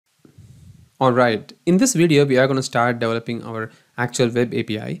Alright, in this video we are going to start developing our actual web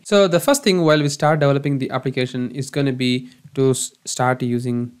API. So the first thing while we start developing the application is going to be to start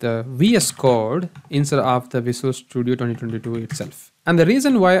using the VS Code instead of the Visual Studio 2022 itself. And the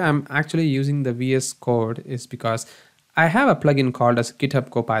reason why I'm actually using the VS Code is because I have a plugin called as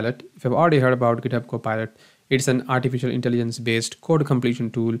GitHub Copilot. If you've already heard about GitHub Copilot, it's an artificial intelligence based code completion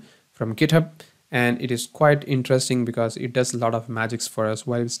tool from GitHub. And it is quite interesting because it does a lot of magics for us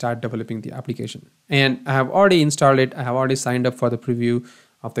while we start developing the application. And I have already installed it. I have already signed up for the preview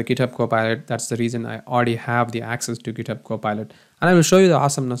of the GitHub Copilot. That's the reason I already have the access to GitHub Copilot. And I will show you the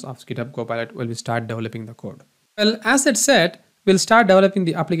awesomeness of GitHub Copilot while we start developing the code. Well, as it said, we'll start developing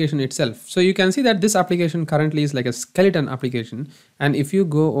the application itself. So you can see that this application currently is like a skeleton application. And if you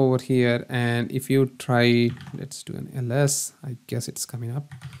go over here and if you try, let's do an ls, I guess it's coming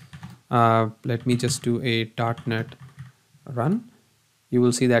up. Let me just do a .NET run. You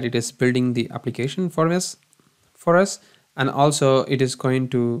will see that it is building the application for us, and also it is going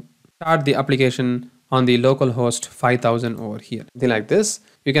to start the application on the local host 5000 over here. Something like this.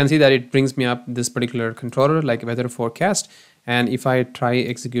 You can see that it brings me up this particular controller like weather forecast, and if I try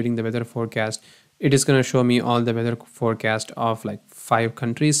executing the weather forecast, it is going to show me all the weather forecast of like 5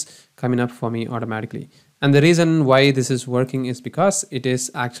 countries coming up for me automatically. And the reason why this is working is because it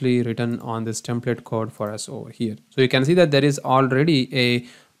is actually written on this template code for us over here. So you can see that there is already a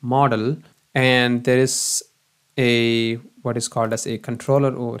model and there is a what is called as a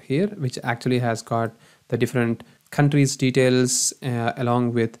controller over here, which actually has got the different countries details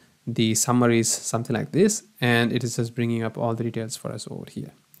along with the summaries, something like this. And it is just bringing up all the details for us over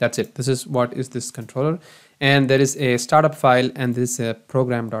here. That's it. This is what is this controller. And there is a startup file and this is a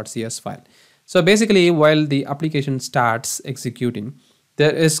program.cs file. So basically, while the application starts executing,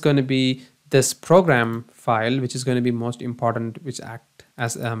 there is going to be this program file, which is going to be most important, which act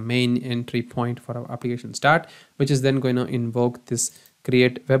as a main entry point for our application start, which is then going to invoke this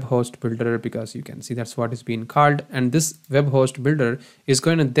create web host builder, because you can see that's what is being called. And this web host builder is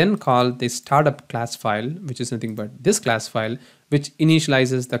going to then call the startup class file, which is nothing but this class file, which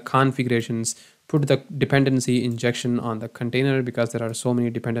initializes the configurations, put the dependency injection on the container because there are so many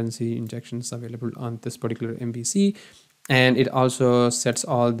dependency injections available on this particular MVC. And it also sets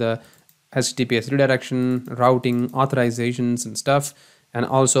all the HTTPS redirection, routing, authorizations and stuff. And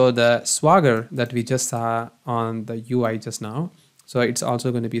also the Swagger that we just saw on the UI just now. So it's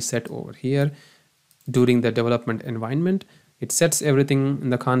also going to be set over here during the development environment. It sets everything in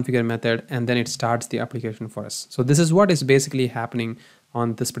the configure method and then it starts the application for us. So this is what is basically happening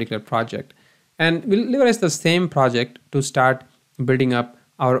on this particular project. And we'll leverage the same project to start building up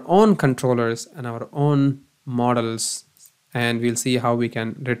our own controllers and our own models. And we'll see how we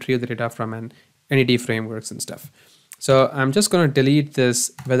can retrieve the data from an NED frameworks and stuff. So I'm just going to delete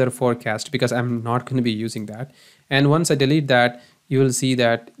this weather forecast because I'm not going to be using that. And once I delete that, you will see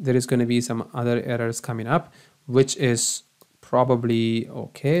that there is going to be some other errors coming up, which is probably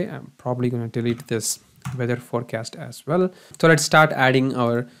okay. I'm probably going to delete this weather forecast as well. So let's start adding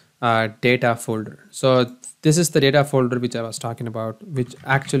our data folder. So this is the data folder which I was talking about, which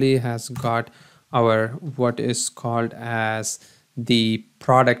actually has got our what is called as the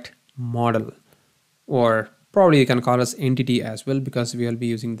product model, or probably you can call us entity as well, because we will be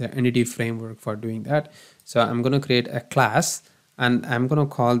using the entity framework for doing that. So I'm going to create a class and I'm going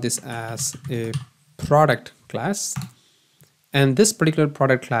to call this as a product class. And this particular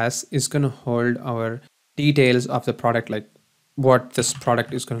product class is going to hold our details of the product, like what this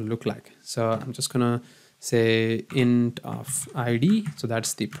product is going to look like. So I'm just going to say int of ID. So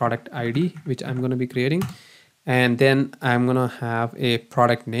that's the product ID, which I'm going to be creating. And then I'm going to have a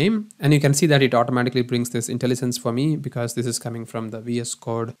product name. And you can see that it automatically brings this intelligence for me because this is coming from the VS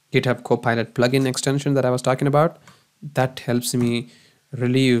Code GitHub Copilot plugin extension that I was talking about. That helps me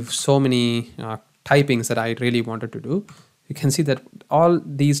relieve so many typings that I really wanted to do. You can see that all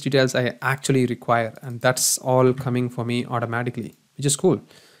these details I actually require, and that's all coming for me automatically, which is cool.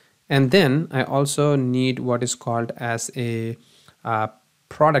 And then I also need what is called as a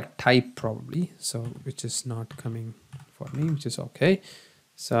product type probably, so which is not coming for me, which is okay.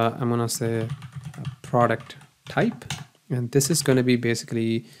 So I'm gonna say a product type, and this is going to be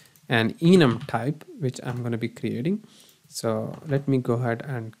basically an enum type, which I'm going to be creating. So let me go ahead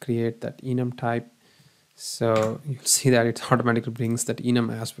and create that enum type. So you'll see that it automatically brings that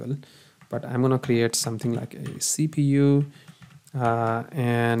enum as well, but I'm going to create something like a CPU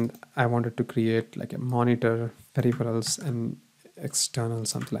and I wanted to create like a monitor, peripherals and external,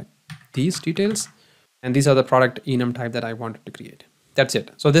 something like these details. And these are the product enum type that I wanted to create. That's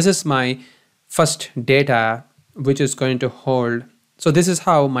it. So this is my first data, which is going to hold So this is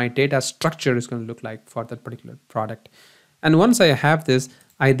how my data structure is going to look like for that particular product. And once I have this,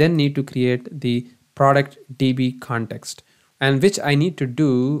 I then need to create the product DbContext, and which I need to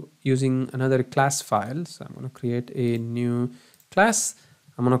do using another class file. So I'm going to create a new class.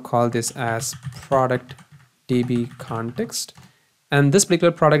 I'm going to call this as product DbContext. And this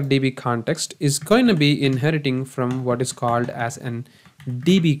particular product DbContext is going to be inheriting from what is called as an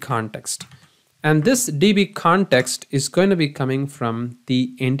DbContext. And this DbContext is going to be coming from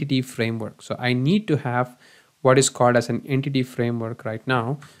the entity framework. So I need to have what is called as an entity framework right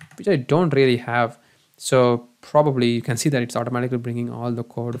now, which I don't really have. So probably you can see that it's automatically bringing all the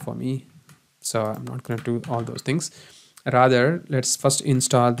code for me. So I'm not going to do all those things. Rather, let's first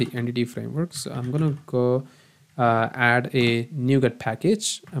install the entity framework. So I'm going to go add a NuGet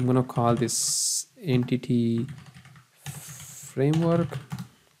package. I'm going to call this entity framework,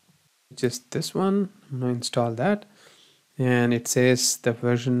 which is this one. I'm going to install that. And it says the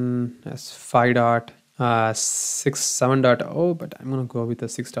version as 5.67.0, but I'm going to go with the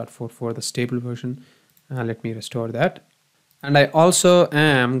 6.44, the stable version. Let me restore that. And I also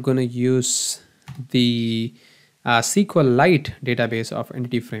am going to use the SQLite database of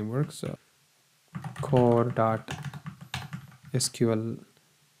entity framework. So core.sqlite,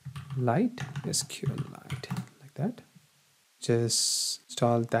 like that. Just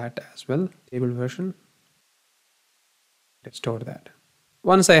install that as well, stable version. Restore that.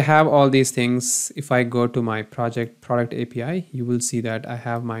 Once I have all these things, if I go to my product API, you will see that I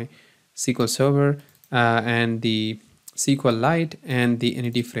have my SQL Server and the SQLite and the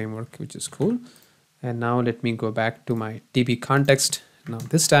entity framework, which is cool. And now let me go back to my DbContext. Now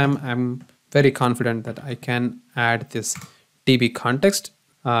this time I'm very confident that I can add this DbContext.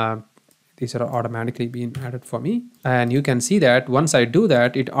 These are automatically being added for me. And you can see that once I do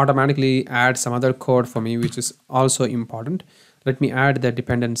that, it automatically adds some other code for me, which is also important. Let me add the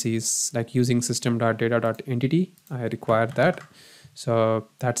dependencies like using system.data.entity. I require that. So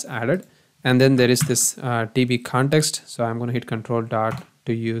that's added. And then there is this DbContext. So I'm going to hit control dot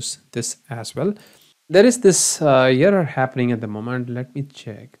to use this as well. There is this error happening at the moment. Let me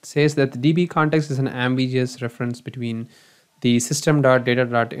check. It says that the DbContext is an ambiguous reference between the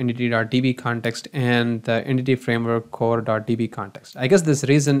system.data.entity.dbcontext and the entity framework core.dbcontext. I guess this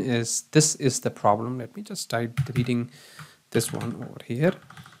reason is this is the problem. Let me just try deleting this one over here,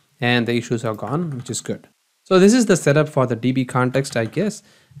 and the issues are gone, which is good. So this is the setup for the DbContext, I guess.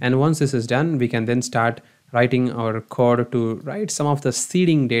 And once this is done, we can then start writing our code to write some of the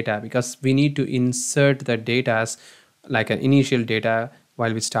seeding data, because we need to insert the data like an initial data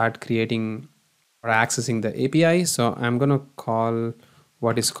while we start creating or accessing the API. So I'm going to call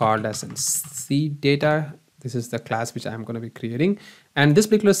what is called as an seed data. This is the class which I'm going to be creating. And this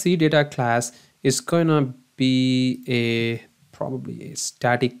particular seed data class is going to be probably a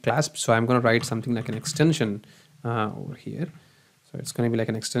static class. So I'm going to write something like an extension over here. So it's going to be like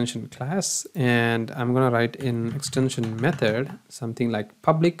an extension class, and I'm going to write in extension method something like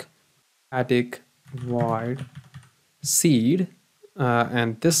public static void seed.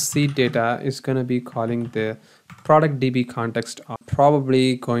 And this seed data is going to be calling the product DbContext. I'm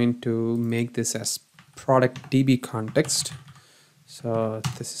probably going to make this as product DbContext. So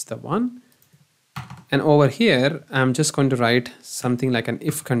this is the one. And over here, I'm just going to write something like an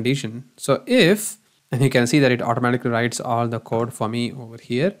if condition. So if, and you can see that it automatically writes all the code for me over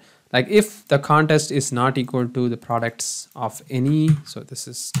here. Like if the context is not equal to the products of any, so this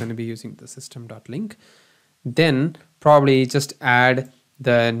is going to be using the system.link, then probably just add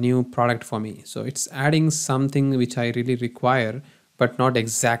the new product for me. So it's adding something which I really require, but not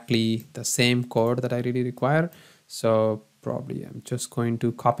exactly the same code that I really require. So probably I'm just going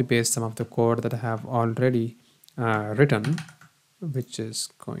to copy paste some of the code that I have already written, which is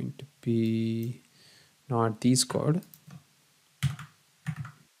going to be not these codes.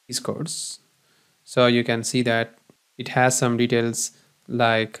 So you can see that it has some details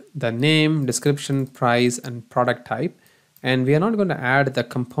like the name, description, price, and product type. And we are not going to add the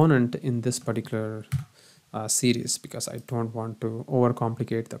component in this particular series because I don't want to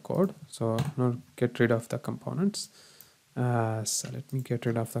overcomplicate the code. So I'm going to get rid of the components. So let me get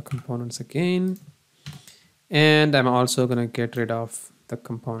rid of the components again. And I'm also going to get rid of the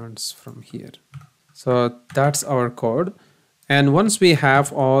components from here. So that's our code. And once we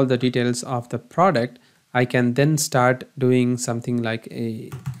have all the details of the product, I can then start doing something like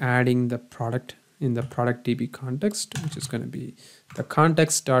adding the product in the product DbContext, which is going to be the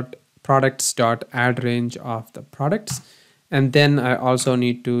context.products.add range of the products. And then I also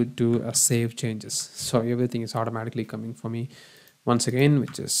need to do a save changes. So everything is automatically coming for me once again,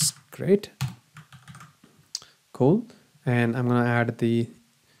 which is great. Cool. and I'm going to add the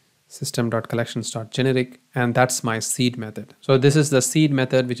system.collections.generic, and that's my seed method. So this is the seed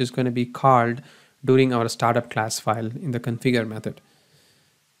method which is going to be called during our startup class file in the configure method.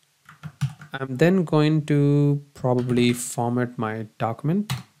 I'm then going to probably format my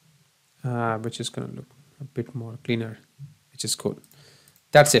document, which is going to look a bit more cleaner, which is cool.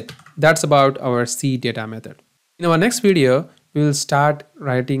 That's it. That's about our seed data method. In our next video, we will start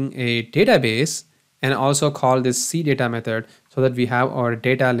writing a database and also call this seed data method so that we have our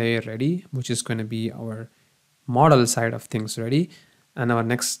data layer ready, which is going to be our model side of things ready. And our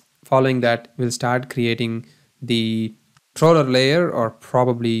next, following that, we'll start creating the controller layer or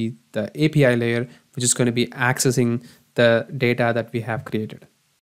probably the API layer, which is going to be accessing the data that we have created.